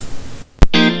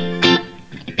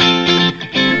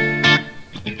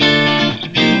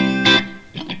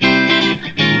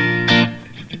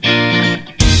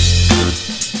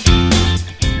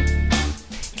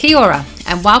Kia ora,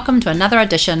 and welcome to another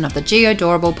edition of the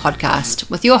Geodorable podcast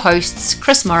with your hosts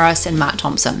Chris Morris and Mark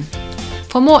Thompson.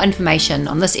 For more information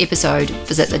on this episode,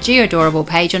 visit the Geodorable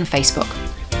page on Facebook.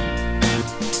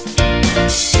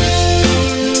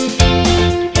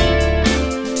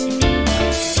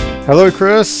 Hello,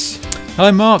 Chris.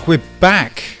 Hello, Mark. We're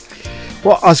back.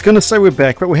 Well, I was going to say we're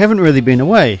back, but we haven't really been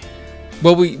away.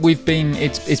 Well, we've been.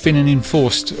 It's been an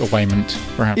enforced awayment,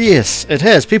 perhaps. Yes, it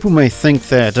has. People may think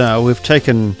that we've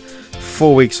taken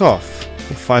 4 weeks off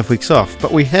or 5 weeks off,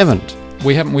 but we haven't.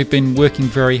 We haven't. We've been working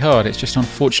very hard. It's just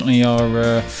unfortunately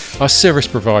our service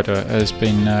provider has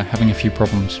been having a few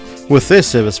problems With their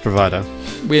service provider.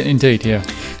 Indeed, yeah.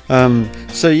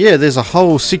 So there's a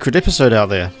whole secret episode out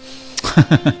there.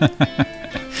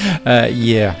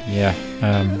 Yeah.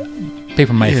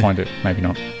 People may find it, maybe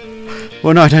not.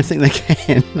 Well, no, I don't think they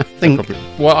can. I think. Probably.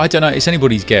 Well, I don't know. It's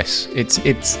anybody's guess. It's.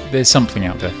 There's something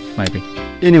out there, maybe.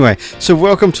 Anyway, so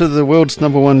welcome to the world's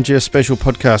 #1 geospatial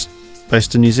podcast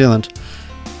based in New Zealand.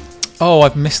 Oh,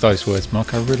 I've missed those words,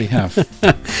 Mark. I really have.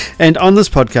 And on this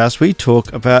podcast, we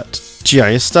talk about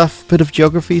GIS stuff, a bit of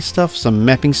geography stuff, some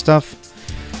mapping stuff.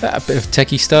 A bit of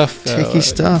techie stuff.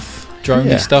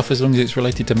 Droney stuff, as long as it's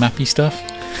related to mappy stuff.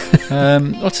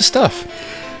 Lots of stuff.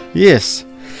 Yes.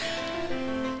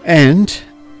 And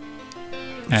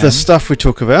the stuff we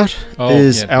talk about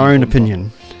is our own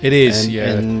opinion. It is,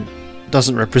 and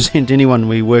doesn't represent anyone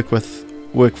we work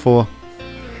for.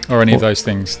 Or any of those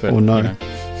things. That, or no. You know,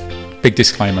 big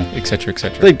disclaimer, etc.,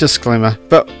 etc. Big disclaimer.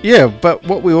 But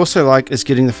what we also like is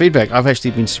getting the feedback. I've actually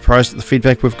been surprised at the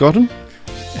feedback we've gotten.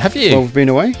 Have you? While we've been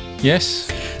away. Yes.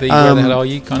 Where the hell are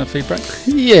you kind of feedback?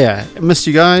 Yeah. Missed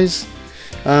you guys.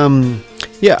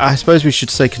 I suppose we should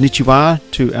say konnichiwa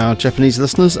to our Japanese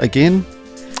listeners again.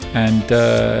 And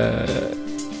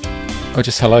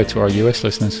just hello to our US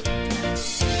listeners.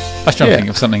 I was trying to think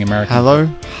of something American. Hello.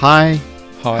 Hi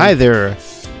there.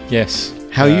 Yes.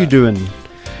 How are you doing?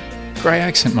 Great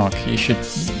accent, Mark. You should.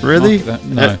 Really?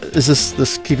 No. Is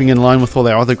this keeping in line with all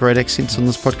our other great accents on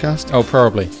this podcast? Oh,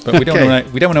 probably. But we don't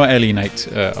want to alienate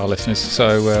our listeners.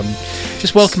 So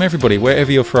just welcome everybody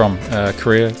wherever you're from.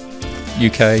 Korea,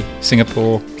 UK,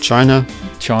 Singapore, China.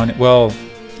 Well,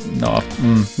 not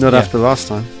after last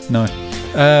time. No.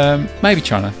 Maybe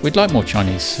China. We'd like more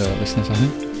Chinese listeners, I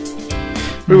think.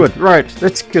 We would. Right.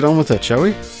 Let's get on with it, shall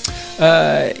we?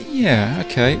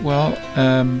 Okay. Well,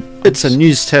 it's a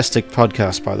news-tastic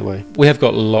podcast, by the way. We have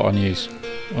got a lot of news.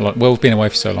 Well, we've been away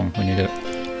for so long. We need it.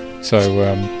 So,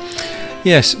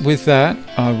 yes. With that,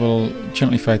 I will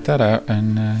gently fade that out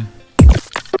and.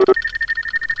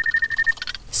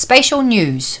 Spatial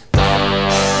news.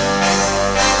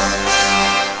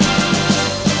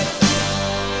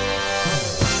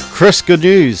 Chris, good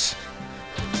news.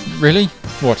 Really?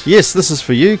 What? Yes, this is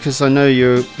for you because I know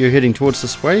you're heading towards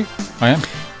this way. I am.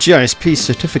 GISP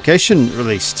certification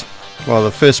released. Well, the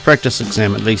first practice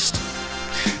exam at least.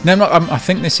 No, I'm not. I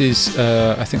think this is.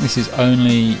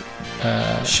 Only.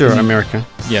 America.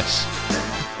 Yes.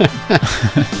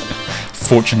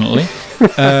 Fortunately.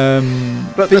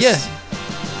 But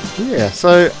yeah.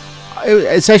 So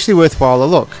it's actually worthwhile a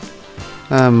look.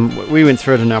 We went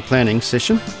through it in our planning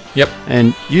session. Yep.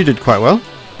 And you did quite well.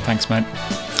 Thanks, mate.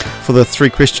 For the 3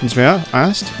 questions we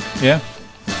asked. Yeah.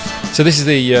 So this is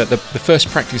the first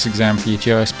practice exam for your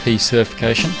GISP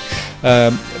certification.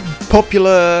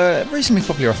 Reasonably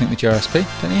popular, I think, the GISP,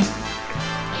 don't you?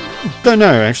 Don't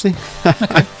know, actually.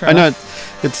 Okay, I know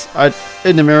it's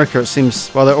in America. It seems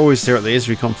they're always there at the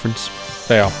Esri conference.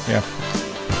 They are, yeah.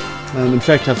 In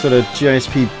fact, I've got a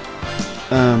GISP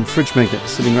fridge magnet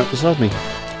sitting right beside me.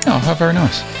 Oh, how very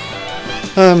nice.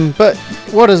 But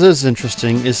what is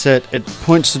interesting is that it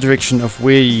points the direction of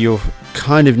where you're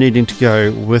kind of needing to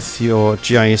go with your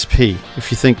GISP.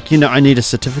 If you think, I need a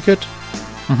certificate,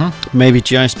 maybe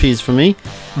GISP is for me,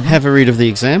 have a read of the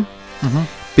exam,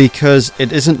 because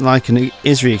it isn't like an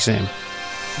Esri exam.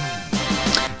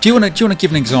 Do you want to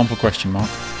give an example question, Mark?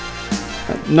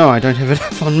 No, I don't have it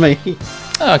up on me.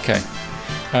 Oh, okay.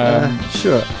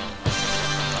 Sure.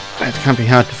 That can't be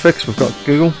hard to fix. We've got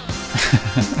Google.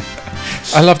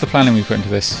 I love the planning we put into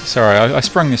this. Sorry, I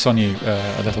sprung this on you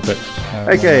a little bit.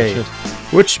 Okay.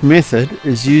 Which method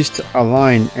is used to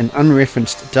align an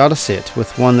unreferenced data set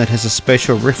with one that has a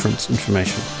spatial reference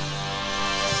information?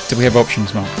 Do we have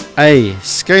options, Mark? A.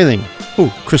 Scaling.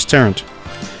 Oh, Chris Tarrant.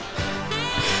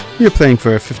 You're playing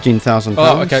for £15,000.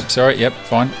 Oh, okay. Sorry. Yep.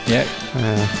 Fine. Yeah.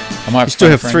 I might. You still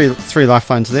have three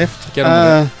lifelines left. Get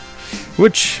on with it.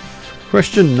 Which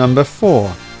question number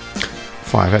 4?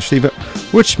 5 actually, but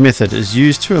which method is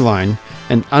used to align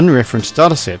an unreferenced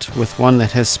dataset with one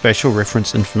that has spatial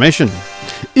reference information?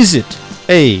 Is it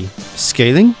A.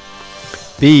 Scaling,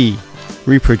 B.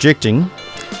 Reprojecting.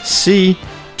 C.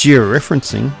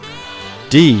 Georeferencing.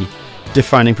 D.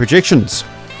 Defining projections.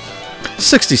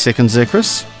 60 seconds there,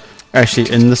 Chris.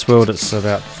 Actually, in this world, it's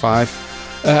about 5.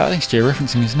 I think it's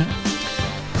georeferencing, isn't it?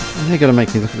 And they're going to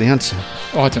make me look at the answer.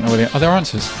 Oh, I don't know. Are there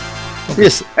answers? Okay.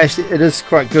 Yes, actually, it is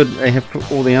quite good. They have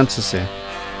put all the answers there.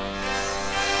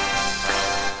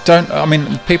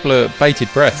 People are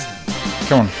bated breath.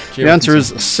 Come on. The answer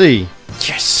is C.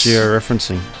 Yes.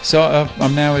 Georeferencing. So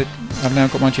I've now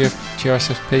got my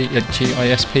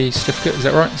GISP certificate. Is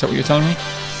that right? Is that what you're telling me?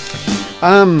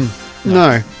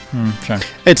 No. Shame.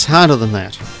 It's harder than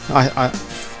that. I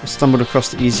stumbled across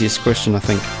the easiest question, I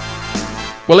think.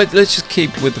 Well, let's just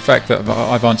keep with the fact that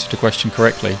I've answered a question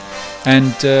correctly,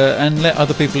 and let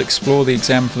other people explore the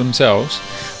exam for themselves.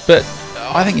 But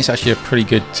I think it's actually a pretty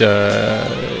good,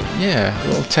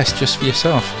 little test just for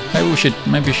yourself. Maybe we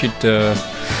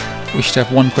should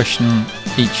have one question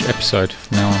each episode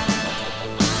from now on.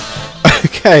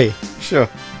 Okay, sure.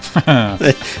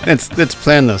 let's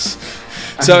plan this.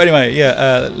 So anyway,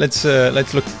 let's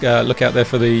look out there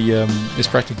for the this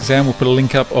practical exam. We'll put a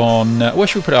link up on. Where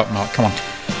should we put it up, Mark? Come on.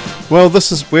 Well,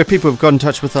 this is where people have got in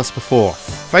touch with us before.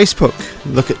 Facebook,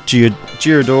 look at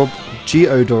Geodorable.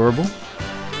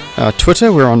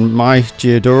 Twitter, we're on my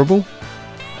Geodorable.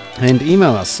 And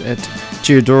email us at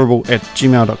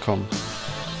geodorable@gmail.com.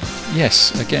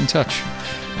 Yes, get in touch.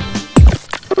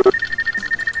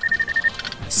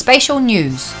 Spatial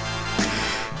news.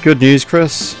 Good news,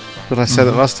 Chris. Did I say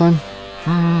that last time?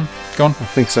 Go on. I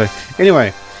think so.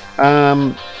 Anyway,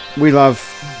 we love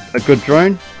a good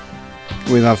drone.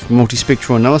 We love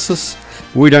multispectral analysis.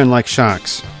 We don't like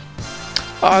sharks.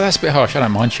 Oh, that's a bit harsh. I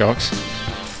don't mind sharks.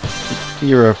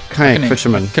 You're a kayak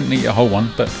fisherman. Couldn't eat a whole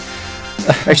one, but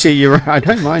actually, you're right. I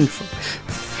don't mind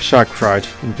shark fried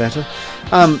and batter.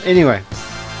 Anyway,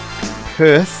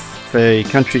 Perth, the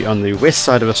country on the west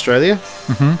side of Australia,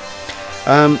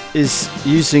 is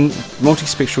using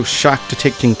multispectral shark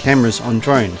detecting cameras on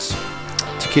drones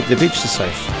to keep their beaches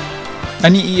safe.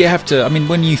 And you have to. I mean,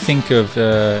 when you think of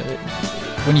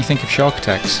shark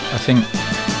attacks, I think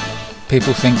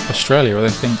people think Australia, or they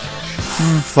think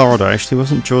Florida. Actually,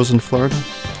 wasn't Jaws in Florida?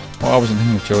 Well, I wasn't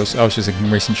thinking of Jaws. I was just thinking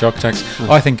recent shark attacks.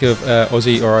 I think of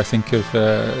Aussie, or I think of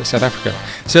South Africa.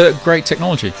 So great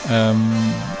technology.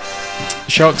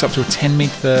 Sharks up to a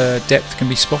 10-metre depth can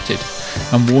be spotted,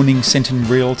 and warnings sent in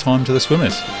real time to the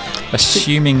swimmers.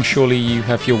 Assuming, surely, you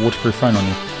have your waterproof phone on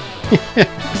you.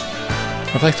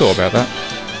 Have they thought about that?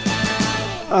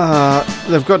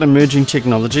 They've got emerging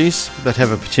technologies that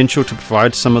have a potential to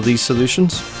provide some of these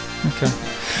solutions. Okay.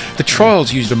 The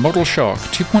trials used a model shark,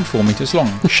 2.4 metres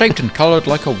long, shaped and coloured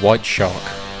like a white shark.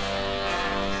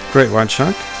 Great white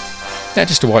shark? Yeah,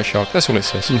 just a white shark. That's all it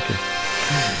says. Okay.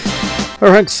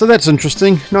 Alright, so that's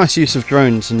interesting. Nice use of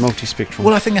drones and multispectral.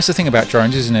 Well, I think that's the thing about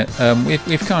drones, isn't it?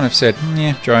 We've kind of said,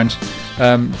 drones.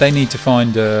 They need to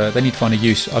find a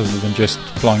use other than just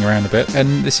flying around a bit.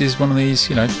 And this is one of these.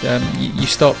 You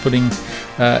start putting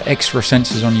extra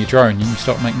sensors on your drone, and you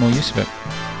start making more use of it.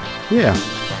 Yeah.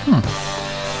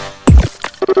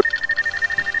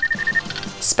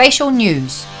 Spatial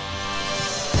news.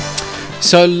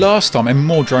 So last time, and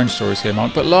more drone stories here,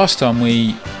 Mark. But last time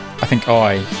I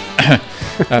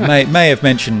may have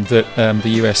mentioned that the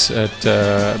US had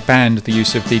banned the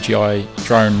use of DJI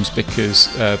drones because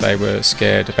they were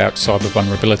scared about cyber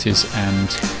vulnerabilities and...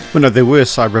 Well, no, there were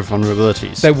cyber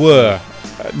vulnerabilities. There were.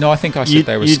 No, I think I said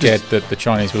they were scared that the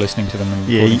Chinese were listening to them and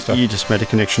recording stuff. You just made a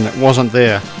connection that wasn't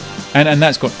there. And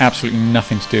that's got absolutely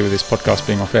nothing to do with this podcast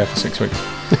being off air for 6 weeks.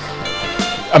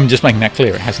 I'm just making that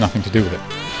clear. It has nothing to do with it.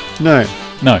 No.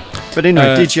 But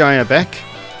anyway, DJI are back.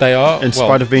 They are. In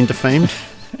spite of being defamed.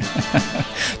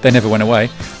 They never went away.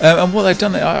 And what they've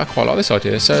done, I quite like this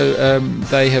idea. So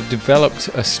they have developed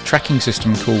a tracking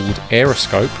system called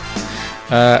Aeroscope.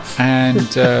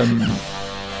 And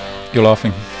you're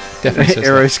laughing. Definitely says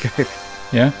Aeroscope.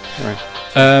 Yeah? Right.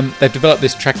 They've developed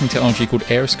this tracking technology called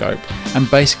Aeroscope. And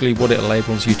basically what it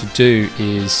enables you to do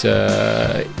is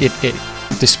it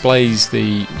displays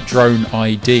the drone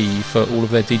ID for all of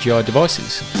their DJI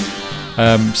devices.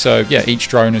 Each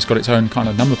drone has got its own kind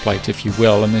of number plate, if you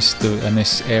will, and this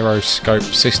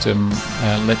Aeroscope system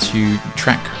lets you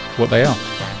track what they are.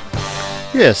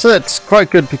 Yeah, so that's quite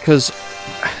good because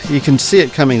you can see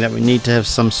it coming that we need to have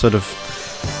some sort of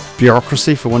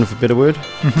bureaucracy, for want of a better word,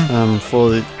 for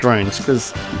the drones,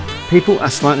 because people are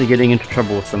slightly getting into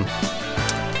trouble with them.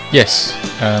 Yes,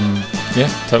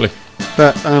 totally.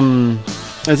 But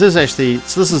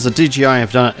this is a DJI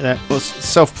have done it that was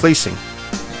self-policing.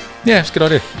 Yeah, it's a good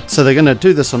idea. So they're going to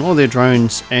do this on all their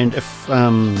drones, and if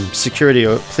security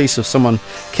or police or someone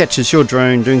catches your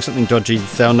drone doing something dodgy,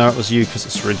 they'll know it was you because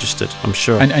it's registered, I'm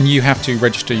sure. And you have to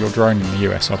register your drone in the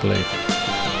US, I believe.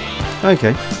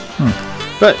 Okay.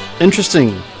 But interesting.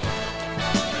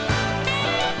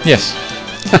 Yes.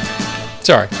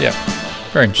 Sorry, yeah.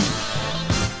 Very interesting.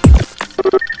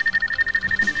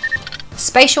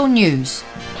 Spatial news.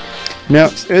 Now,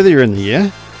 earlier in the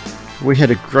year, we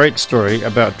had a great story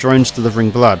about drones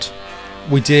delivering blood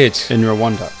We did. in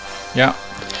Rwanda. Yeah.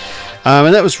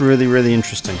 And that was really, really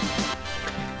interesting.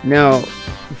 Now,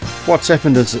 what's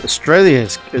happened is that Australia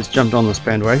has jumped on this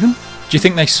bandwagon. Do you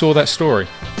think they saw that story?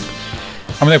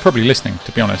 I mean, they're probably listening,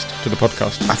 to be honest, to the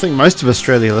podcast. I think most of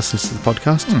Australia listens to the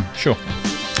podcast. Sure.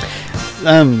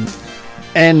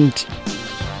 And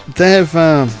they've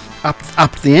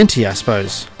upped the ante, I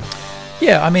suppose.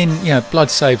 Yeah, I mean,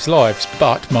 blood saves lives,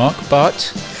 but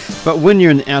But when you're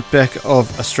in the outback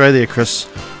of Australia, Chris,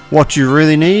 what you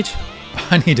really need?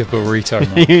 I need a burrito,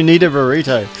 Mark. You need a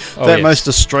burrito. Oh, That yes. most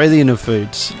Australian of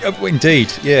foods.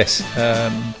 Indeed, yes.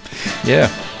 Yeah.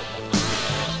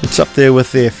 It's up there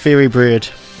with their fairy bread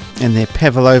and their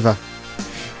pavlova.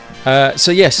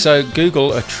 So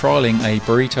Google are trialling a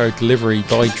burrito delivery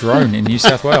by drone in New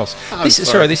South Wales. This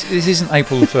isn't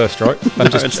April the 1st, right?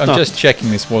 I'm just checking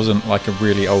this wasn't like a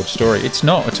really old story. It's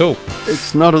not at all.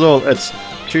 It's not at all. It's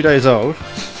 2 days old.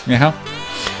 Yeah.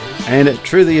 And it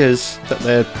truly is that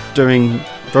they're doing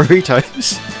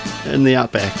burritos in the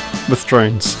outback with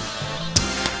drones.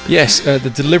 Yes,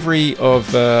 the delivery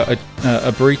of a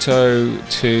burrito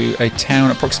to a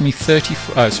town approximately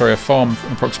a farm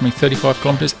approximately 35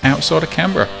 kilometres outside of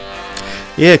Canberra.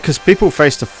 Yeah, because people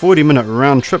faced a 40-minute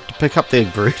round trip to pick up their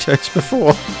burritos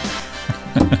before.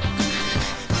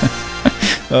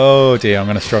 Oh dear, I'm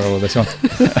going to struggle with this one.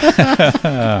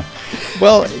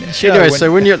 Well, Sure, anyway,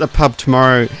 so when you're at the pub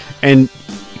tomorrow and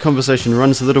conversation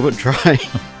runs a little bit dry,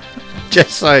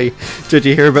 just say, did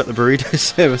you hear about the burrito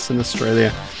service in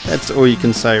Australia? That's all you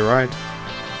can say, right?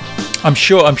 I'm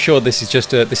sure this is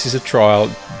a trial.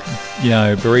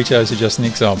 Burritos are just an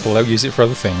example. They'll use it for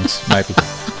other things, maybe.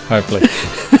 Hopefully.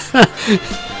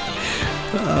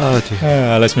 Oh,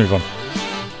 dear. Let's move on.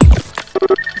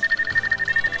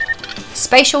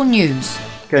 Spatial news.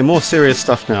 Okay, more serious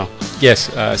stuff now. Yes,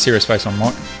 serious face on,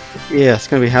 Mike. Yeah, it's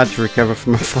going to be hard to recover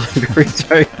from a flying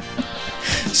burrito.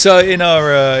 So in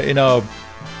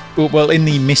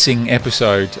the missing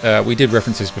episode, we did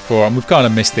reference this before, and we've kind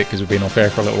of missed it because we've been off air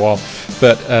for a little while.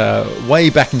 But way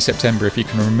back in September, if you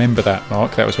can remember that,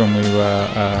 Mark, that was when we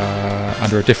were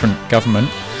under a different government.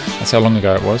 That's how long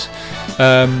ago it was.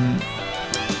 There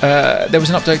was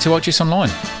an update to ArcGIS Online.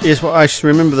 Yes, well, I should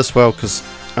remember this well because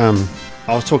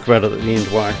I'll talk about it at the end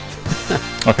why.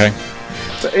 Okay.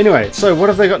 But anyway, so what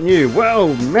have they got new?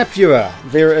 Well, Map Viewer.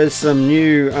 There is some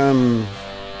new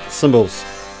symbols.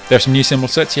 There are some new symbol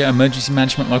sets, yeah. Emergency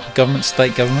management, local government,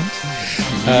 state government.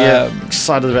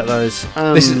 Excited about those.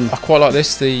 I quite like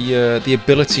this. The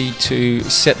ability to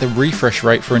set the refresh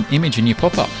rate for an image in your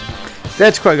pop-up.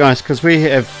 That's quite nice because we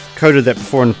have coded that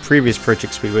before in previous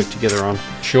projects we worked together on.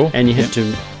 Sure. And you had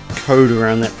to code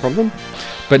around that problem.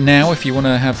 But now, if you want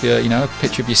to have a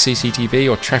picture of your CCTV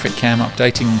or traffic cam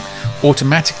updating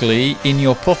automatically in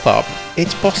your pop-up,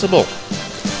 it's possible.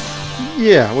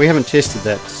 Yeah, we haven't tested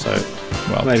that, so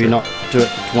maybe true. not do it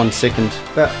 1 second.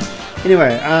 But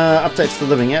anyway, updates to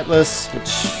Living Atlas, which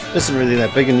isn't really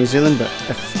that big in New Zealand, but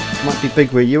it might be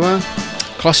big where you are.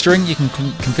 Clustering, you can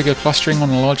configure clustering on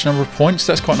a large number of points.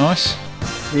 That's quite nice.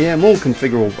 Yeah, more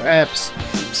configurable apps.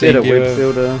 Scene Better viewer. web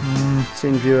builder,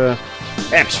 scene viewer,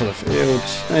 apps for the field.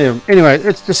 Anyway,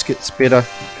 it just gets better,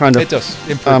 kind of. It does.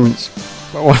 Improvements.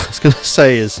 But what I was going to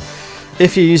say is,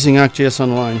 if you're using ArcGIS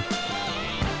Online,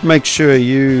 make sure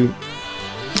you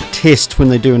test when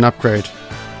they do an upgrade,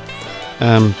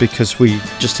 because we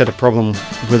just had a problem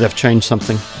where they've changed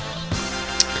something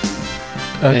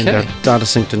and Okay. our data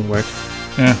sync didn't work.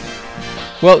 Yeah.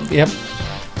 Well, yep.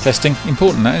 Testing.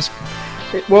 Important, that is.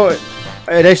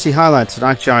 It actually highlights that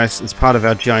ArcGIS is part of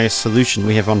our GIS solution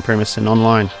we have on-premise and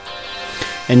online.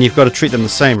 And you've got to treat them the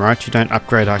same, right? You don't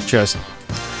upgrade ArcGIS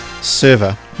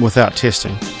server without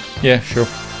testing. Yeah, sure.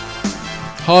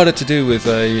 Harder to do with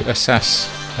a SaaS.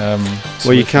 Well, you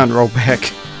solution. can't roll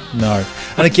back. No.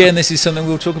 And again, this is something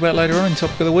we'll talk about later on in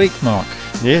Topic of the Week, Mark.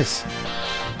 Yes.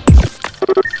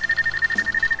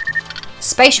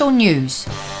 Spatial news.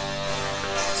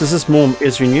 So is this more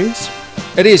Esri news?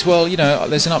 It is. Well,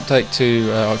 there's an update to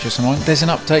ArcGIS Online. There's an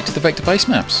update to the vector base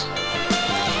maps.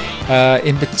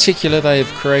 In particular, they've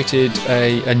created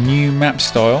a new map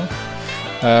style,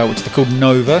 which they're called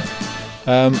Nova.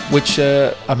 which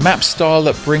a map style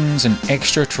that brings an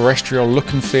extraterrestrial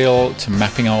look and feel to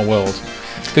mapping our world.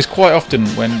 Because quite often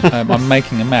when I'm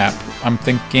making a map, I'm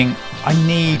thinking I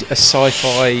need a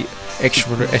sci-fi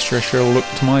extraterrestrial look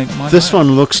to my This map.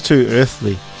 one looks too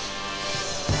earthly.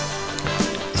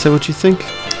 So what do you think?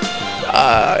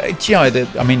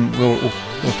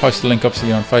 We'll post the link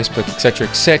obviously on Facebook, etc.,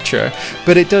 etc.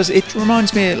 But it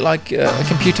reminds me like a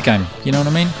computer game. You know what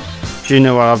I mean? Do you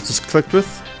know what I've just clicked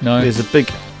with? No. There's a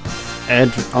big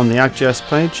ad on the ArcGIS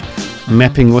page,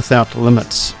 mapping without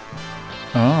limits.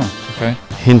 Oh, okay.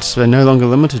 Hence, they're no longer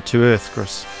limited to Earth,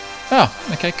 Chris. Oh,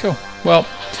 okay, cool. Well,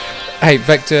 hey,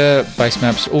 vector base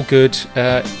maps, all good.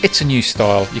 It's a new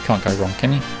style. You can't go wrong,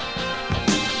 can you?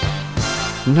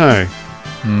 No.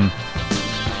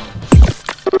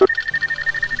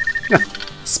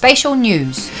 Spatial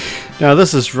news. Now,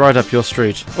 this is right up your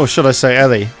street. Or should I say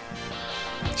alley?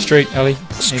 Street, alley,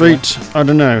 Street, I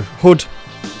don't know. Hood.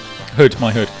 hood,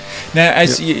 my hood. Now,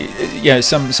 as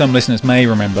some listeners may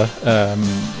remember,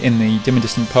 in the dim and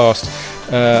distant past,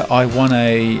 I won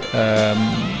a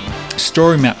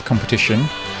story map competition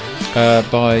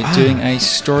by doing a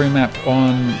story map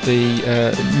on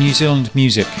the New Zealand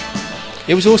music.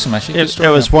 It was awesome, actually. It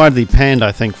was widely panned,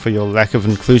 I think, for your lack of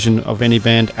inclusion of any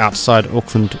band outside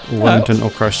Auckland, or Wellington, or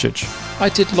Christchurch. I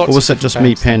did lots. Or was of it just different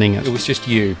me bands. panning it? It was just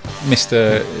you,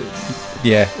 Mr.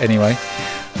 Yeah. Anyway.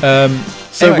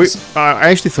 So anyways, I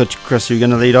actually thought, Chris, you were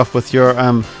going to lead off with your.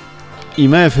 You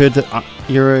may have heard that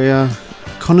you're a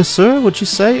connoisseur, would you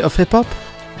say, of hip hop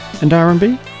and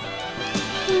R&B?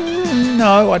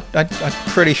 no, I'm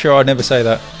pretty sure I'd never say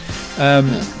that.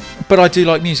 But I do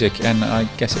like music, and I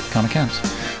guess it kind of counts.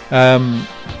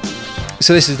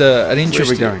 So this is an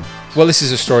interesting. Where are we going? Well, this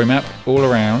is a story map all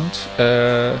around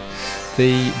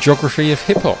the geography of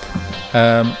hip hop.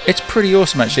 It's pretty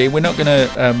awesome, actually. We're not going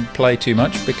to play too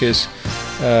much because,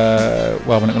 we're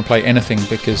not going to play anything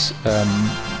because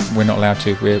we're not allowed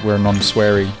to. We're a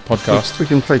non-sweary podcast. We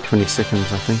can play 20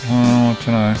 seconds, I think. Oh, I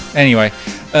don't know. Anyway,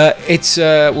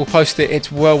 we'll post it.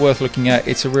 It's well worth looking at.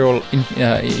 It's a real,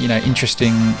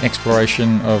 interesting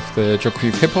exploration of the geography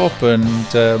of hip hop and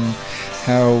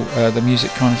how the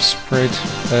music kind of spread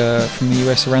from the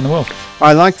US around the world.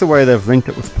 I like the way they've linked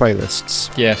it with playlists.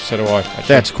 Yeah, so do I.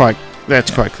 Actually. That's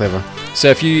quite clever. So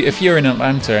if you're in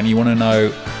Atlanta and you want to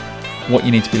know what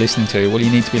you need to be listening to, well,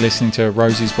 you need to be listening to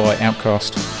Roses by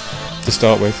Outkast to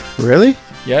start with. Really?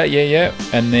 Yeah.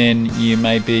 And then you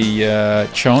may be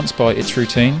Chance by It's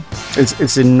Routine.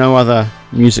 It's in no other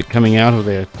music coming out of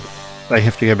there. They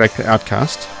have to go back to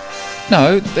Outkast.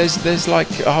 No, there's a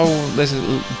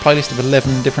playlist of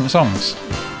 11 different songs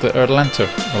that are Atlanta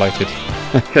related.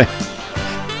 Okay.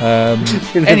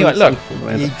 Anyway, look,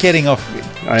 you're getting off.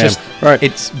 Right.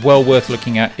 It's well worth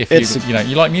looking at if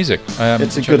you like music.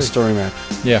 It's a good story map.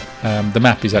 Yeah, the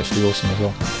map is actually awesome as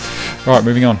well. All right,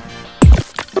 moving on.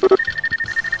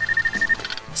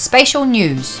 Spatial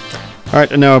news. All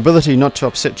right, and our ability not to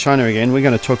upset China again, we're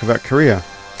going to talk about Korea.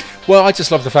 Well, I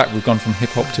just love the fact we've gone from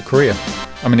hip hop to Korea.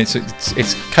 I mean, it's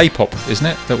K-pop, isn't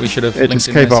it? That we should have linked It's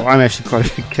in K-pop. there. I'm actually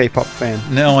quite a big K-pop fan.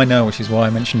 No, I know, which is why I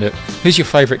mentioned it. Who's your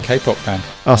favourite K-pop band?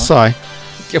 Oh, Psy.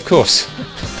 Of course.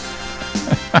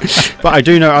 But I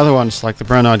do know other ones like the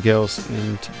Brown Eyed Girls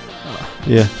and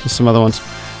there's some other ones.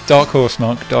 Dark Horse,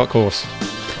 Mark. Dark Horse.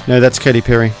 No, that's Katy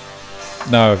Perry.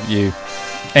 No, you.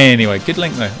 Anyway, good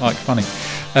link though. Like, funny.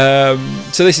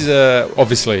 So this is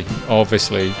obviously,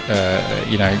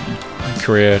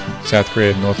 Korea, South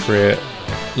Korea, North Korea.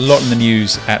 A lot in the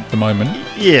news at the moment.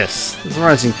 Yes, there's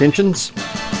rising tensions.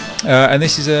 And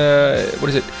this is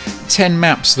 10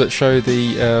 maps that show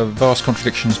the vast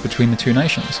contradictions between the two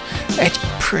nations. It's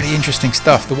pretty interesting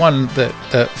stuff. The one that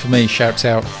for me shouts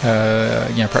out,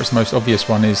 perhaps the most obvious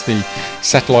one is the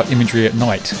satellite imagery at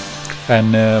night.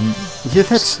 And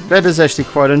that is actually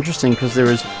quite interesting because there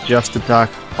is just a dark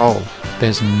hole.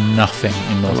 there's nothing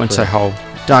in North I won't Korea. say hole,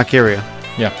 dark area.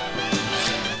 Yeah.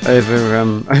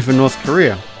 Over North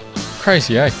Korea.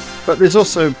 Crazy, eh? But there's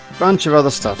also a bunch of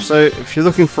other stuff. So if you're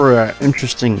looking for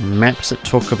interesting maps that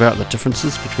talk about the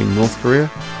differences between North Korea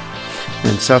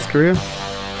and South Korea,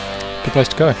 Good place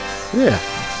to go. yeah.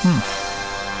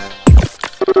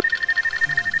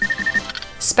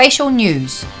 Spatial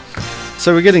news.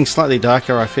 So we're getting slightly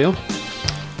darker, I feel.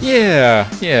 Yeah.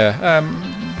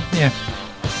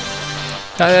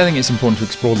 I think it's important to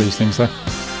explore these things, though.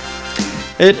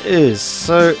 It is.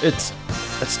 So it's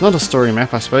not a story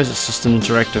map, I suppose. It's just an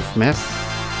interactive map.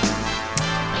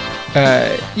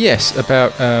 Yes,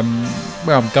 about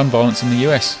gun violence in the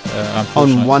US.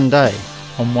 Unfortunately, On one day.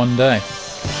 on one day.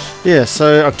 Yeah,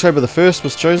 so October the 1st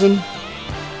was chosen.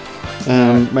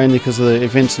 mainly because of the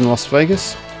events in Las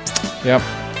Vegas. Yep.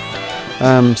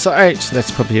 So 8,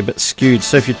 that's probably a bit skewed.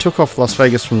 So if you took off Las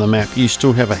Vegas from the map, you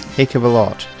still have a heck of a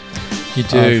lot You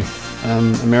do.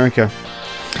 of America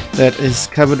that is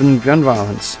covered in gun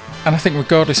violence. And I think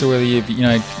regardless of whether your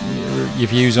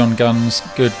views on guns,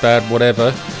 good, bad,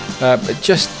 whatever, but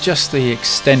just the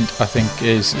extent, I think,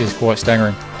 is quite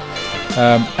staggering.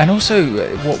 And also,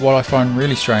 what I find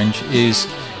really strange is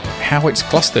how it's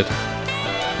clustered.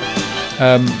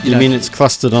 You mean it's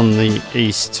clustered on the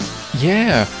east?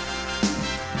 Yeah.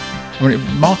 I mean,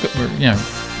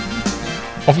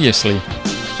 obviously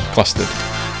clustered.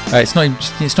 It's not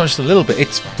just a little bit.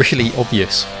 It's really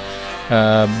obvious.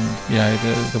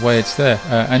 The way it's there,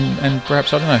 and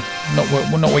perhaps, I don't know,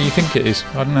 not what you think it is.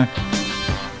 I don't know.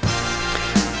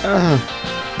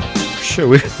 Sure.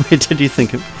 Where did you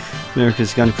think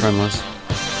America's gun crime was?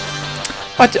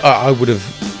 I would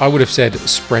have said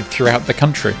spread throughout the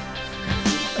country,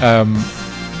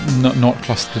 not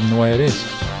clustered in the way it is.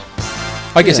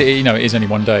 I guess it is only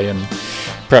one day, and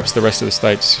perhaps the rest of the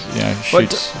states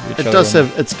shoots each other. It does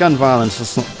have it's gun violence.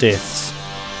 It's not deaths.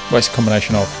 Well, it's a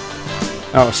combination of.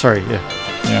 Oh, sorry. Yeah.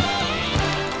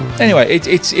 Anyway,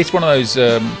 it's one of those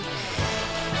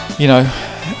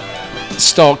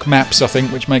stark maps, I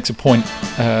think, which makes a point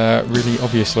really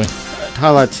obviously. It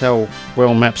highlights how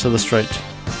well maps illustrate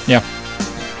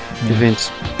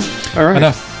events. All right.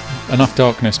 Enough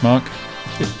darkness, Mark.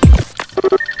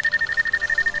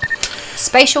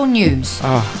 Spatial news.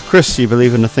 Chris, you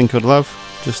believe in a thing called love?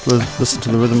 Just listen to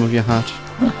the rhythm of your heart.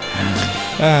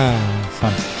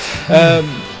 Fun.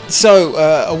 So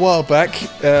a while back,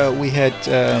 we had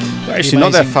actually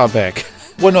not that far back.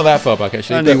 Well, not that far back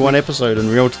actually. Only one episode in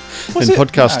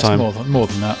podcast time. More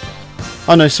than that.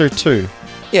 Oh no, so 2.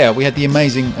 Yeah, we had the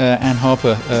amazing Anne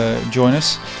Harper join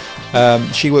us.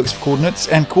 She works for Coordinates,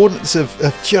 and Coordinates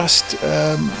have just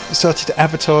started to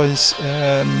advertise.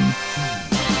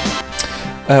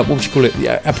 What would you call it?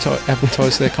 Yeah,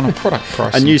 advertise their kind of product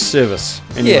price. A new service.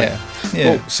 Anyway.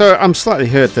 Yeah. Well, so I'm slightly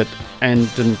hurt that Anne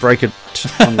didn't break it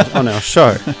on our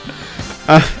show,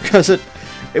 because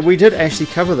we did actually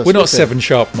cover this. We're not 7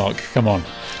 Sharp, Mark. Come on.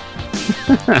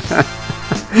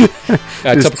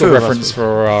 Topical reference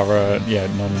for our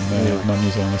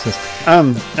non-New Zealand listeners.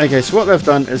 Okay, so what they've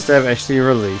done is they've actually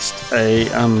released a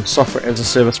software as a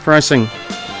service pricing,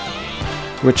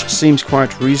 which seems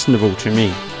quite reasonable to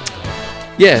me.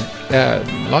 Yeah,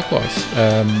 likewise.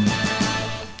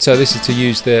 So this is to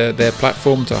use their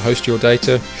platform to host your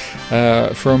data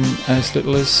from as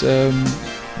little as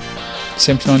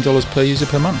 $79 per user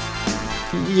per month.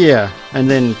 Yeah, and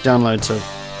then downloads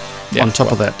on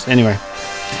top of that. Anyway.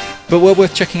 But well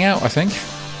worth checking out, I think.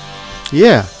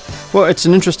 Yeah. Well, it's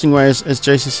an interesting way, as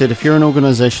JC said, if you're an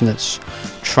organisation that's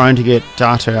trying to get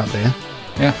data out there.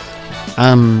 Yeah.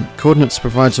 Coordinates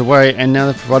provides a way, and now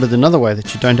they've provided another way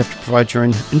that you don't have to provide your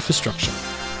own infrastructure.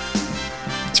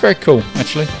 It's very cool,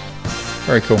 actually.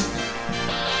 Very cool.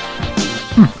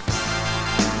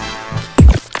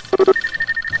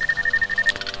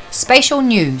 Spatial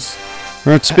news.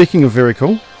 Right, speaking of very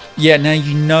cool. Yeah, now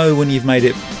you know when you've made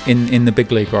it in the big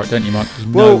league, right, don't you, Mark? You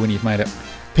know when you've made it.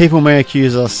 People may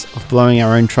accuse us of blowing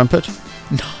our own trumpet.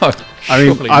 No, I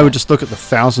mean, I would just look at the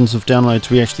thousands of downloads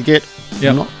we actually get.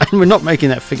 Yeah. And we're not making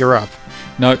that figure up.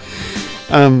 No.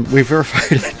 We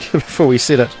verified it before we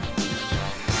said it.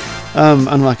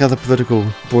 Unlike other political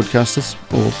broadcasters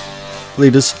or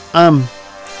leaders.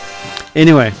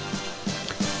 Anyway,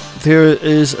 there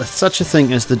is such a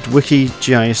thing as the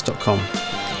wikigis.com.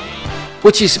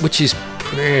 Which is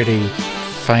pretty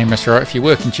famous, right? If you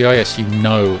work in GIS, you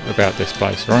know about this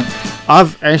place, right?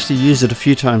 I've actually used it a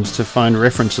few times to find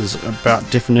references about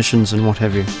definitions and what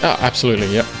have you. Oh, absolutely,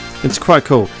 yep. It's quite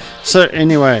cool. So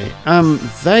anyway,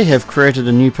 they have created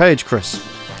a new page, Chris.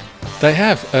 They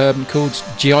have, called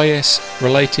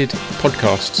GIS-related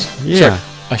podcasts. Yeah. So,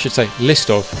 I should say, list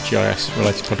of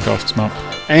GIS-related podcasts, Mark.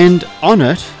 And on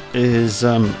it is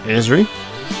Esri.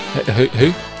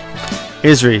 Who?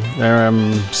 Esri. They're a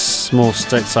small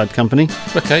stateside company.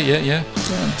 Okay, yeah.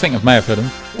 I think I may have heard of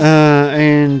them.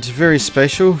 And Very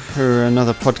Spatial, who are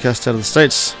another podcast out of the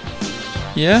States.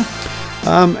 Yeah.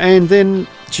 And then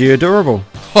Geodorable.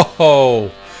 Ho!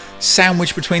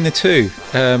 Sandwich between the two.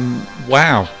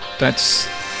 Wow. That's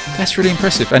really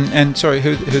impressive. And sorry,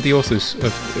 who are the authors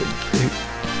of?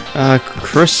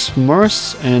 Chris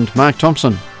Morris and Mark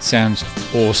Thompson. Sounds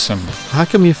awesome. How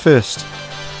come you're first?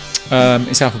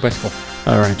 It's alphabetical.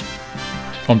 All right.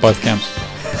 On both counts.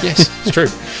 Yes, it's true.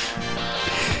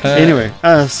 Anyway,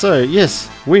 so yes,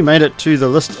 we made it to the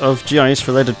list of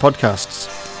GIS-related podcasts.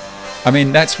 I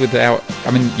mean, that's without.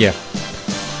 I mean, yeah.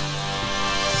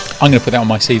 I'm going to put that on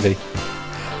my CV.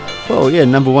 Well, yeah,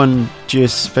 #1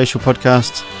 geospatial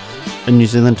podcast in New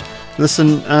Zealand.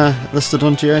 Listed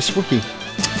on GIS Wiki.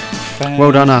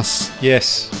 Well done, us.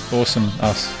 Yes, awesome,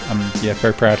 us. I'm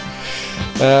very proud.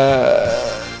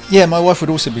 My wife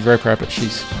would also be very proud, but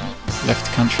she's left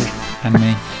the country and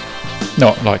me.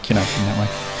 Not like, in that way.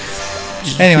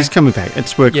 Anyway. He's coming back.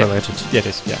 It's work related. Yeah, it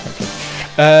is. Yeah, hopefully.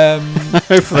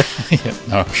 Hopefully. Yeah,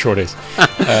 no, I'm sure it is.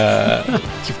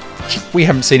 We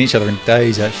haven't seen each other in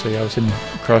days, actually. I was in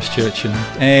Christchurch, and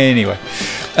anyway.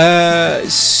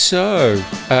 Is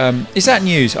that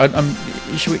news?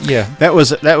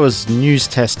 That was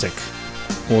news-tastic.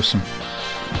 Awesome.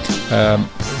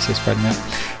 It says fading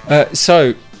out.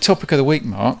 So, topic of the week,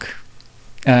 Mark.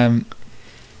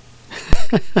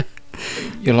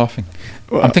 You're laughing.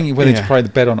 Well, I'm thinking whether to play the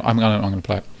bet on. I'm going to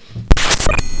play it.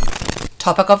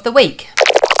 Topic of the week.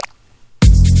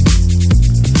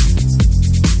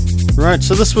 Right,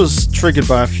 so this was triggered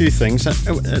by a few things.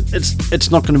 It's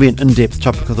not going to be an in-depth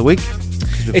topic of the week.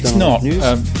 It's not,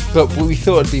 but we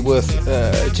thought it'd be worth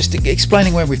just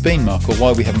explaining where we've been, Mark, or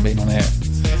why we haven't been on air.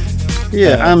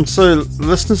 Yeah, so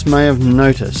listeners may have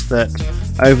noticed that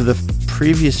over the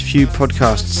previous few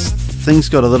podcasts, things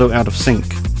got a little out of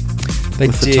sync. They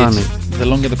with did. The timing. The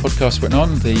longer the podcast went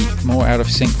on, the more out of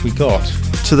sync we got.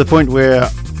 To the point where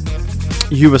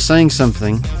you were saying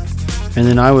something, and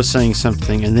then I was saying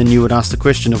something, and then you would ask the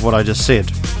question of what I just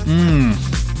said.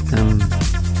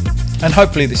 And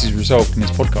hopefully this is resolved in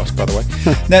this podcast, by the way.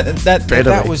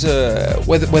 that was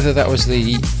whether that was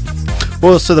the...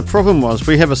 Well, so the problem was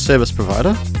we have a service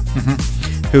provider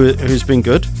who's been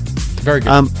good. Very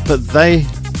good. But they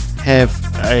have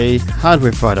a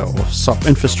hardware provider or SOP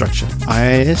infrastructure,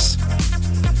 IaaS.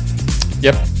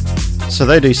 Yep. So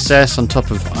they do SaaS on top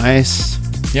of IaaS.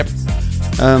 Yep.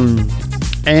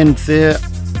 And their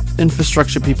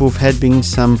infrastructure people have been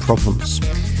some problems.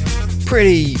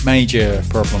 Pretty major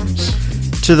problems.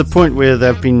 To the point where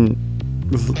they've been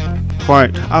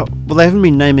quite... they haven't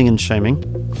been naming and shaming.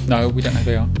 No, we don't know who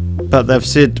they are. But they've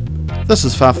said, this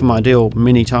is far from ideal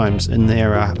many times in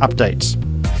their updates.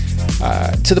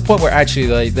 To the point where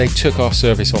actually they took our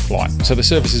service offline. So the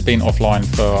service has been offline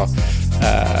for...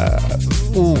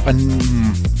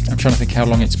 I'm trying to think how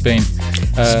long it's been.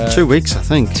 2 weeks, I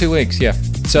think. 2 weeks, yeah.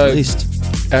 So, at least.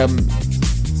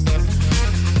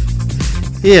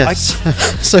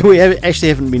 So we actually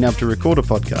haven't been able to record a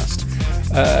podcast.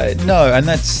 No, and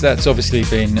that's obviously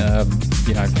been a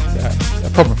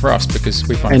problem for us because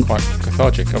we find it quite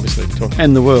cathartic, obviously. Talking.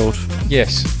 And the world.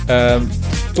 Yes.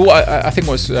 But what I think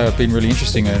what's been really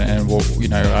interesting and what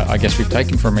I guess we've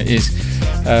taken from it is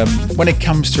when it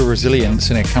comes to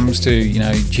resilience and it comes to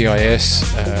GIS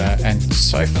and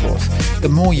so forth, the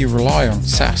more you rely on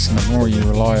SaaS and the more you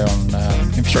rely on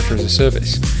infrastructure as a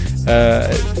service,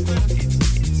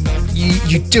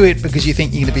 you do it because you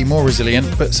think you're going to be more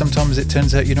resilient, but sometimes it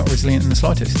turns out you're not resilient in the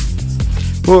slightest.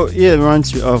 Well, yeah, it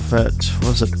reminds me of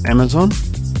Amazon,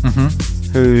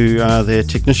 who their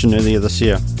technician earlier this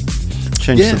year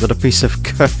changed a little piece of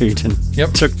code and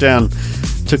took down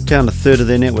a third of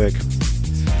their network.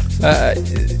 And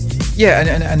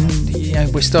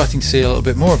we're starting to see a little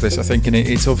bit more of this, I think, and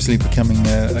it's obviously becoming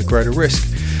a greater risk.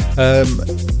 I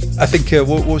think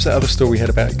what was that other story we had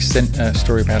about Accenture?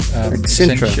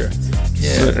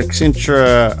 Yeah. So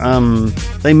Accenture,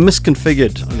 they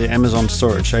misconfigured the Amazon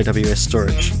storage, AWS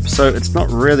storage. So it's not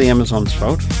really Amazon's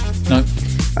fault. No.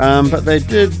 But they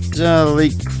did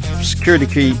leak security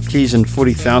keys and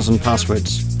 40,000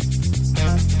 passwords.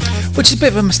 Which is a bit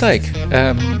of a mistake.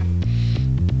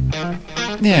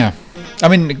 Yeah. I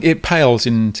mean, it pales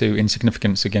into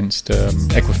insignificance against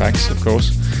Equifax, of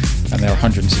course, and their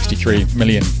 163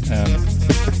 million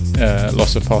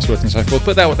loss of passwords and so forth.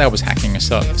 But that was hacking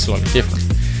slightly different.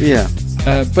 Yeah.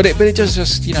 But it does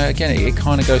just, again, it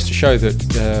kind of goes to show that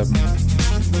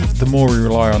the more we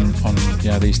rely on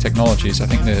these technologies, I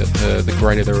think the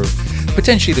greater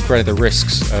potentially the greater the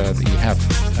risks that you have.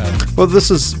 Well, this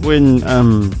is when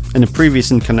in a previous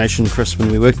incarnation, Chris,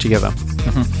 when we worked together.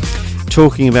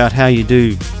 Talking about how you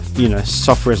do,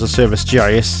 software as a service,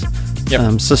 GIS,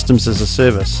 systems as a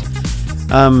service,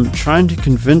 trying to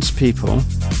convince people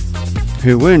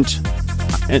who weren't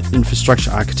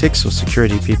infrastructure architects or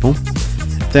security people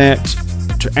that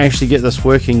to actually get this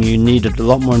working, you needed a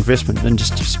lot more investment than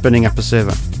just spinning up a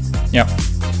server. Yeah.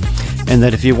 And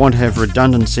that if you want to have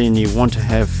redundancy and you want to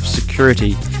have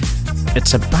security,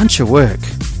 it's a bunch of work.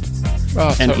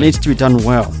 Oh, and it needs to be done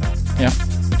well. Yeah.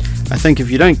 I think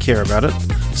if you don't care about it,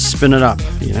 spin it up,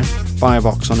 buy a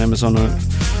box on Amazon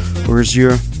or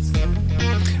Azure.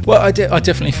 Well, I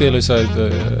definitely feel as though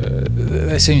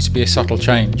there seems to be a subtle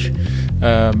change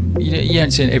You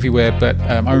don't see it everywhere, but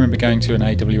I remember going to an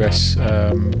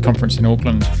AWS conference in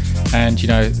Auckland, and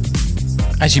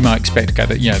as you might expect,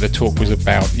 the talk was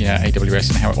about AWS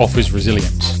and how it offers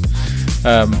resilience.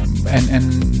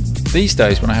 And these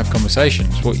days, when I have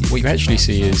conversations, what you actually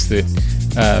see is that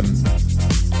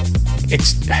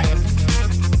it's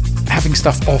having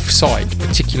stuff off-site,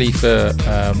 particularly for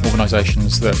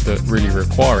organisations that really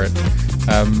require it,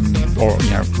 or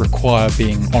require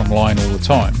being online all the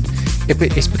time.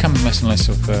 It's becoming less and less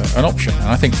of an option. And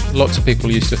I think lots of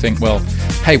people used to think, well,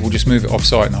 hey, we'll just move it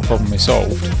off-site and our problem is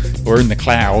solved. We're in the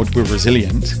cloud, we're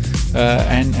resilient,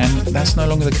 and that's no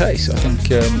longer the case. I think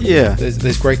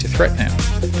there's greater threat now.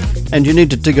 And you need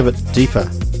to dig a bit deeper.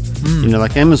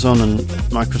 Like Amazon and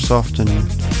Microsoft and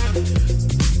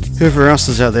whoever else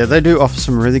is out there, they do offer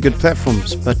some really good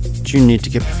platforms, but you need to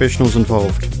get professionals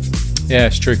involved. Yeah,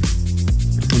 it's true.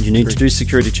 And you need to do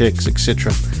security checks,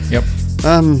 etc. Yep.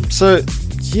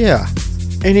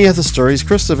 Any other stories,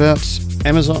 Chris, about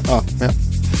Amazon? About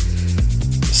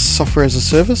software as a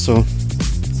service or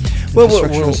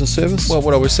infrastructure as a service? Well,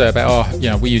 what I would say about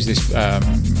we use this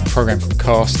program called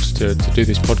Cast to do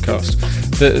this podcast.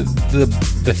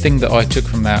 The thing that I took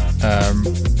from that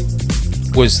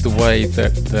was the way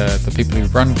that the people who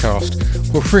run Cast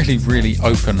were really, really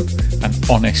open and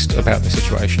honest about the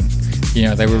situation.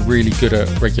 They were really good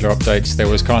at regular updates. There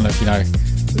was kind of,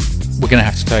 we're going to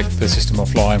have to take the system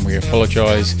offline. We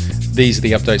apologise. These are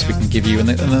the updates we can give you, and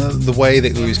the way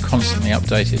that it was constantly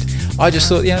updated. I just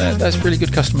thought, that's really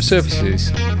good customer service.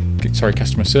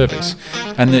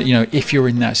 And that if you're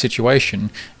in that situation,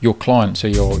 your clients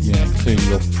are clearly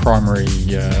your primary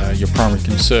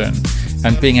concern,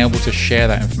 and being able to share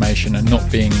that information and not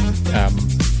being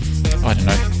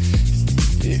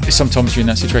sometimes you're in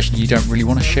that situation, you don't really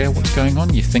want to share what's going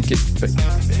on. You think it,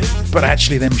 but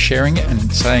actually them sharing it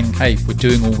and saying, hey, we're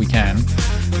doing all we can,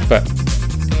 but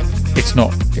it's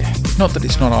not that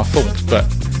it's not our fault, but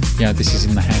this is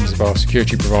in the hands of our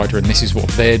security provider, and this is what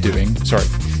they're doing.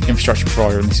 Infrastructure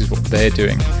provider, and this is what they're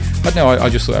doing. But no, I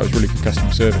just thought that was really good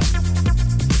customer service.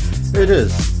 It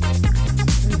is.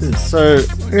 So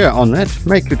on that,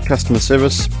 make good customer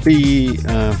service. Be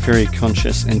very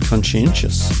conscious and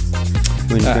conscientious.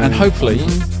 And hopefully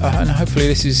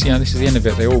this is the end of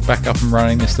it. They're all back up and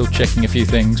running. They're still checking a few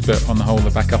things, but on the whole,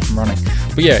 they're back up and running.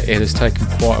 But it has taken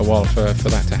quite a while for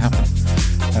that to happen.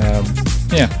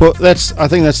 Well, I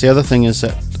think that's the other thing, is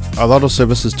that a lot of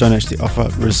services don't actually offer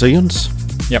resilience.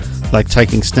 Yep. Like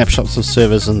taking snapshots of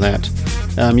servers and that.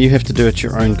 You have to do it at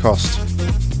your own cost.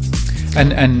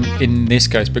 And in this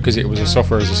case, because it was a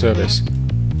software as a service,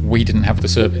 we didn't have the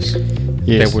service.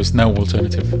 Yes. There was no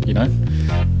alternative,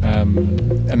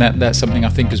 and that's something I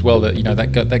think as well that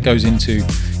that goes into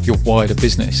your wider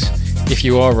business. If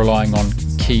you are relying on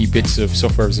key bits of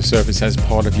software as a service as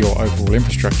part of your overall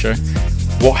infrastructure,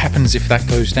 what happens if that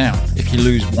goes down? If you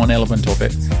lose one element of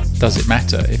it, does it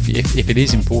matter? If it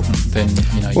is important, then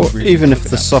Well, you really even if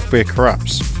the software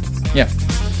corrupts. Yeah.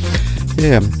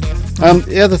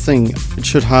 The other thing it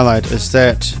should highlight is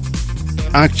that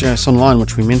ArcGIS Online,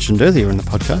 which we mentioned earlier in the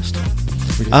podcast,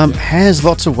 has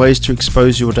lots of ways to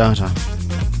expose your data.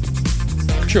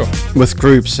 Sure. With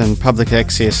groups and public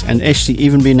access, and actually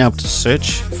even being able to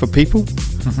search for people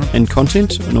and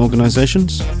content and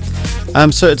organisations.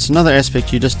 So it's another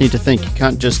aspect you just need to think. You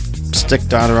can't just stick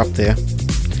data up there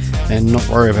and not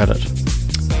worry about it.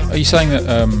 Are you saying that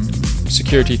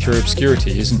security through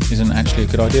obscurity isn't actually a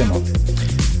good idea, Mark?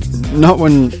 Not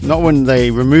when they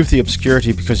remove the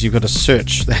obscurity because you've got to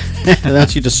search. It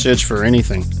allows you to search for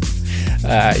anything.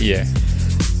 Yeah.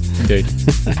 Indeed.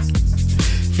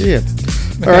 Yeah.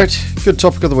 Okay. All right. Good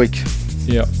topic of the week.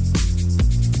 Yeah.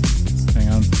 Hang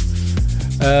on.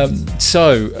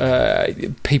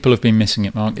 People have been missing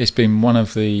it, Mark. It's been one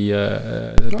of the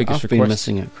biggest requests. I've been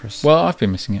missing it, Chris. Well, I've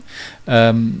been missing it.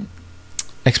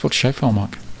 Export to shapefile,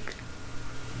 Mark.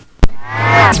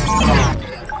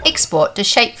 Export to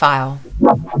shapefile.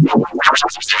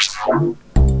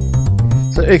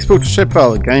 So Export to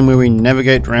Shapefile, a game where we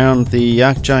navigate around the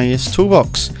ArcGIS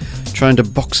toolbox, trying to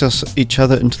box each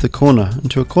other into a corner,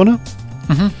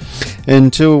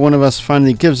 until one of us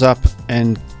finally gives up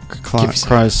and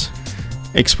cries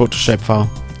Export to Shapefile.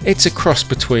 It's a cross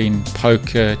between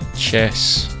poker,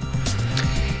 chess,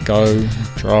 Go,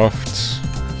 drafts,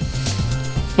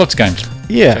 lots of games.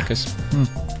 Yeah. Checkers.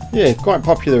 Yeah, quite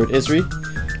popular at Esri.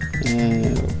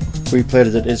 We played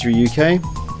it at Esri UK.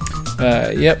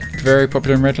 Yep, very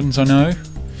popular in Redlands, I know.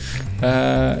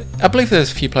 I believe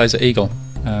there's a few players at Eagle.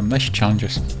 They should challenge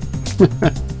us.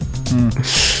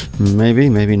 Maybe,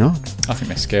 maybe not. I think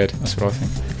they're scared. That's what I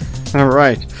think. All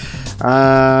right.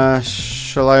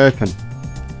 Shall I open?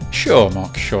 Sure,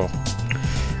 Mark, sure.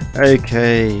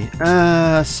 Okay,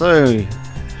 so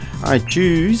I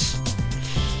choose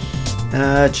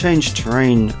change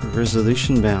terrain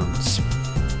resolution bounds.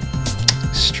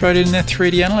 Straight in there,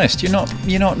 3D analyst. You're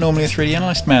not normally a 3D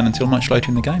analyst man until much later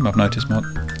in the game, I've noticed, Mark.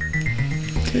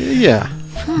 Yeah.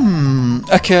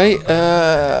 Okay,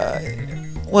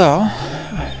 well,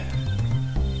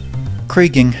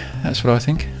 Krieging, that's what I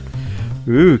think.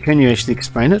 Ooh, can you actually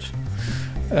explain it?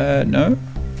 No.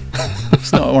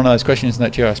 It's not one of those questions in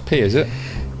that GISP, is it?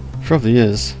 Probably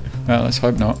is. Well, let's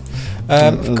hope not. The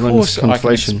Of one's course I can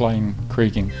conflation. explain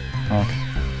Krieging, Mark.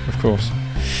 Of course.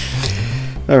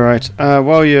 Alright,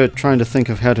 while you're trying to think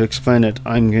of how to explain it,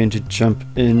 I'm going to jump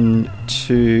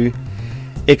into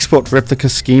export replica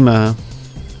schema.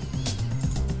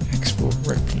 Export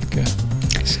replica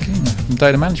schema from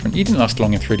data management. You didn't last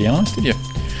long in 3D Analyst, did you?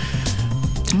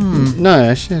 No,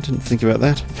 actually, I didn't think about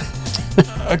that.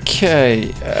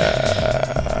 Okay.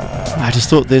 I just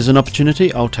thought there's an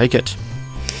opportunity, I'll take it.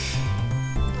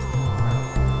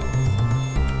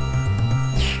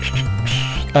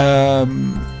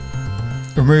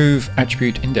 Remove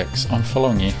attribute index. I'm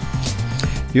following you.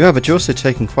 You are, but you're also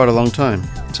taking quite a long time.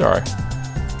 Sorry.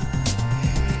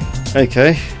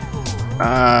 Okay.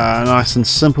 Nice and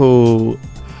simple.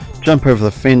 Jump over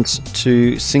the fence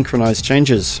to synchronize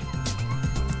changes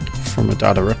from a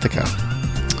data replica.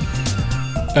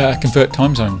 Convert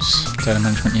time zones. Data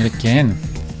management yet again.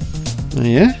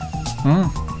 Yeah?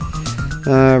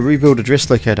 Rebuild address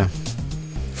locator.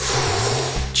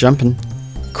 Jumping.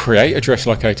 Create address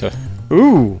locator.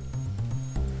 Ooh.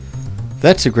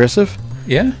 That's aggressive.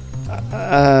 Yeah?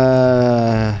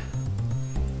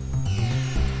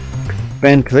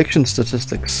 Band collection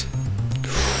statistics.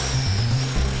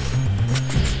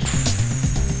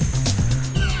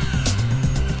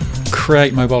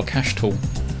 Create mobile cache tool.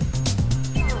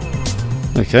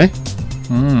 Okay.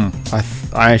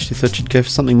 I actually thought you'd go for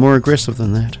something more aggressive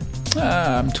than that.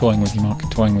 I'm toying with you, Mark.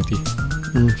 Toying with you.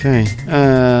 Okay.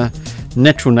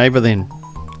 Natural neighbour then.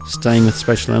 Staying with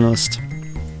spatial analyst.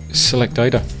 Select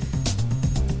data.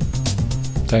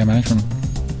 Data management.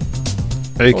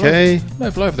 Okay.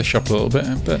 Level over the shop a little bit,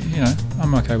 but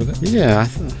I'm okay with it. Yeah, I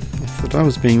thought I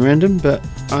was being random, but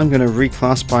I'm going to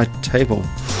reclass by table.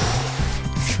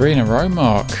 3 in a row,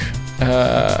 Mark.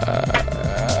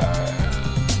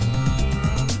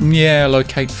 Yeah,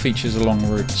 locate features along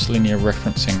routes, linear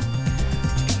referencing.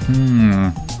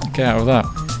 Get out of that.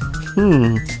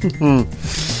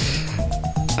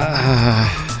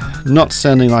 Not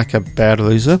sounding like a bad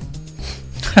loser.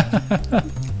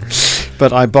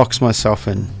 But I boxed myself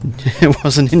in. It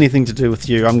wasn't anything to do with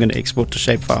you. I'm going to export to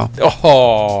shapefile.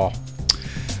 Oh,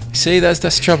 see, that's the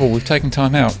trouble. We've taken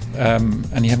time out,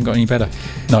 and you haven't got any better.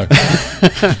 No.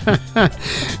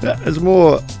 It's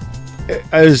more.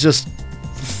 I was just.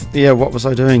 Yeah, what was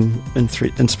I doing in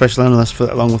Spatial Analyst for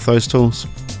along with those tools?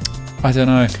 I don't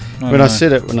know. When I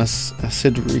said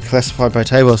reclassify by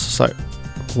table, I was just like,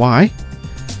 why?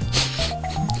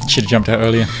 Should have jumped out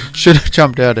earlier. Should have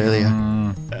jumped out earlier.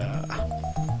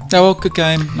 Oh well, good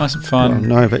game, nice and fun.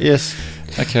 Well, no, but yes.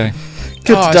 Okay.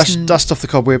 Good to dust off the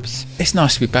cobwebs. It's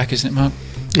nice to be back, isn't it, Mark?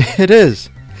 It is.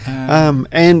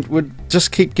 And would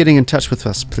just keep getting in touch with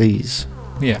us, please.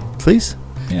 Yeah. Please?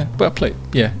 Yeah, but please.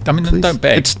 Yeah, I mean, Please? don't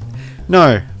beg.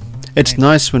 It's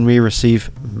nice when we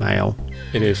receive mail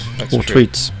It is. That's or true.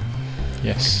 tweets.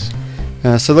 Yes.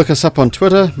 So look us up on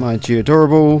Twitter, my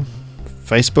Geodorable,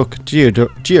 Facebook,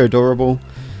 Geodorable,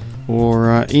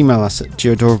 or email us at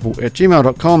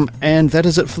geodorable@gmail.com. And that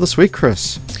is it for this week,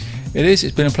 Chris. It is.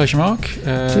 It's been a pleasure, Mark.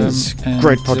 It's a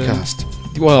great podcast.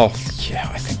 Well, yeah,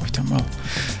 I think we've done well.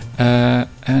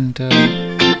 And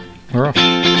we're off.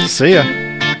 See ya.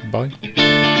 Bye.